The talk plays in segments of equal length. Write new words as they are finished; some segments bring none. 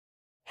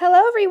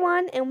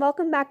everyone, and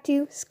welcome back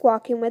to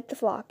Squawkin with the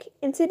Flock.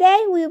 And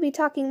today we will be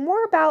talking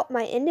more about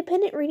my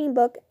independent reading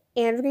book,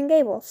 Anne of Green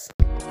Gables.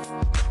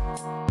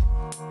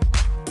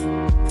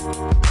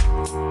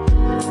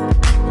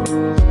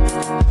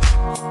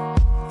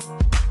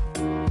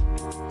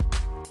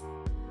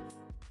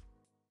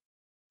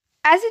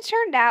 As it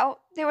turned out,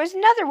 there was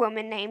another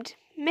woman named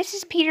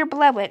Mrs. Peter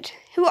Blewett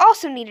who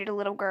also needed a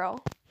little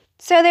girl.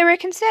 So they were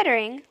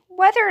considering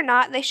whether or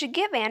not they should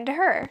give Anne to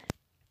her.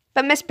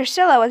 But Miss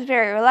Priscilla was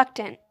very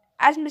reluctant,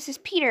 as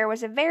Mrs. Peter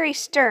was a very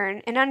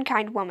stern and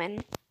unkind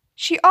woman.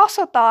 She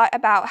also thought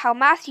about how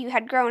Matthew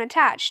had grown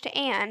attached to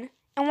Anne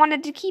and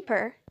wanted to keep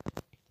her.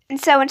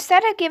 And so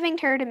instead of giving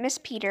her to Miss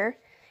Peter,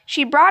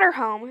 she brought her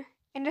home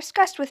and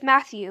discussed with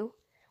Matthew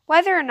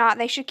whether or not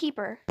they should keep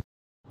her.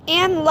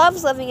 Anne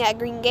loves living at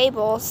Green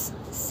Gables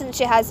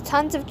since it has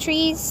tons of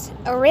trees,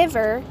 a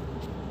river,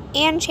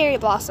 and cherry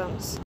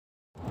blossoms.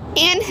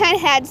 Anne had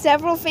had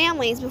several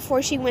families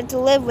before she went to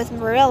live with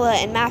Marilla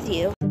and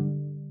Matthew.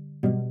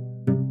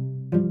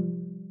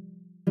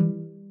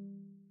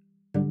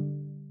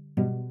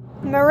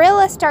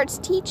 Marilla starts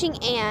teaching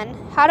Anne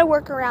how to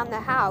work around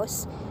the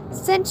house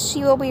since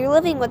she will be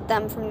living with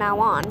them from now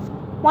on.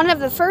 One of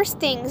the first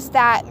things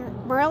that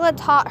Marilla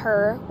taught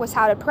her was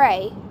how to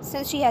pray,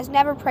 since she has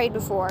never prayed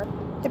before.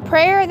 The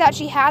prayer that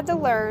she had to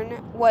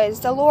learn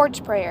was the Lord's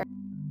Prayer.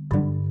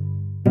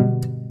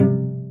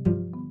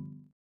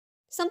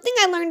 Something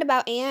I learned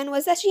about Anne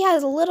was that she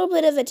has a little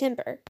bit of a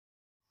temper.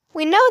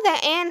 We know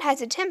that Anne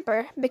has a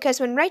temper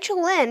because when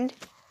Rachel Lynde,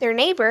 their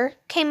neighbor,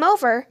 came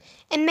over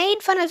and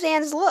made fun of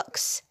Anne's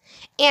looks,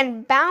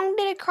 Anne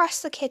bounded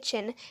across the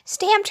kitchen,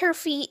 stamped her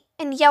feet,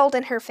 and yelled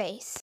in her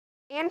face.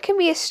 Anne can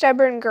be a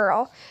stubborn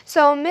girl,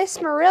 so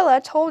Miss Marilla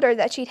told her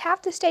that she'd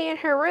have to stay in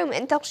her room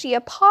until she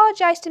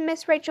apologized to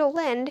Miss Rachel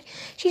Lynde.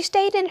 She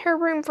stayed in her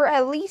room for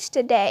at least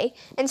a day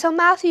until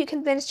Matthew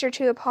convinced her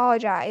to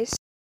apologize.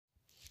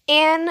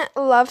 Anne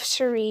loves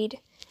to read,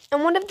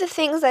 and one of the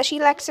things that she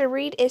likes to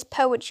read is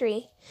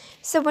poetry.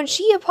 So when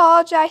she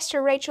apologized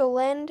to Rachel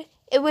Lynde,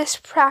 it was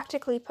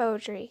practically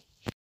poetry.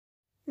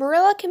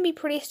 Marilla can be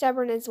pretty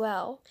stubborn as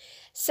well,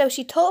 so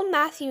she told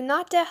Matthew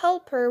not to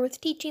help her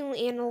with teaching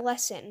Anne a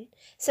lesson,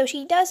 so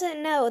she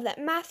doesn't know that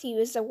Matthew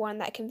is the one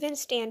that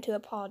convinced Anne to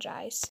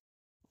apologize.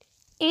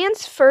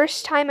 Anne's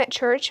first time at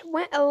church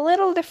went a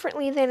little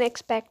differently than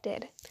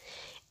expected.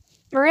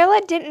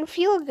 Marilla didn't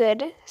feel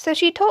good, so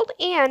she told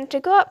Anne to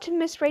go up to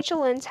Miss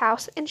Rachel Lynde's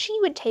house and she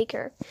would take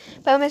her.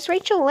 But Miss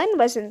Rachel Lynde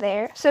wasn't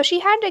there, so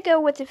she had to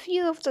go with a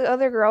few of the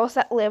other girls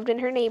that lived in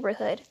her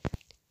neighborhood.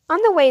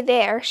 On the way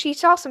there, she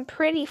saw some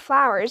pretty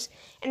flowers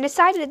and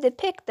decided to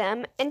pick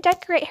them and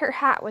decorate her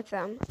hat with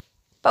them.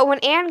 But when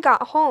Anne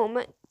got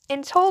home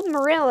and told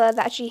Marilla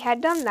that she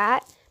had done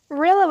that,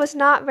 Marilla was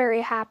not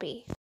very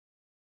happy.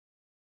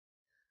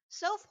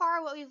 So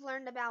far, what we've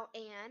learned about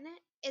Anne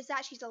is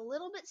that she's a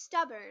little bit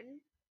stubborn,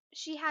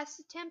 she has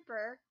a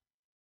temper,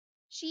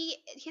 she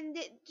can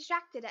get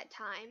distracted at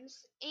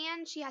times,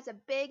 and she has a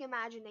big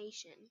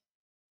imagination.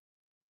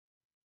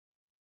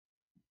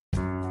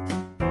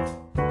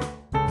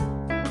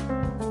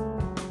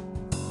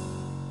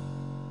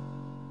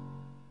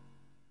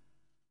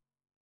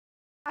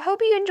 I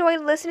hope you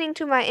enjoyed listening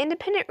to my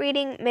Independent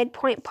Reading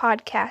Midpoint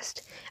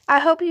podcast. I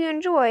hope you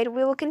enjoyed.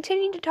 We will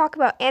continue to talk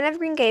about Anne of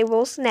Green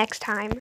Gables next time.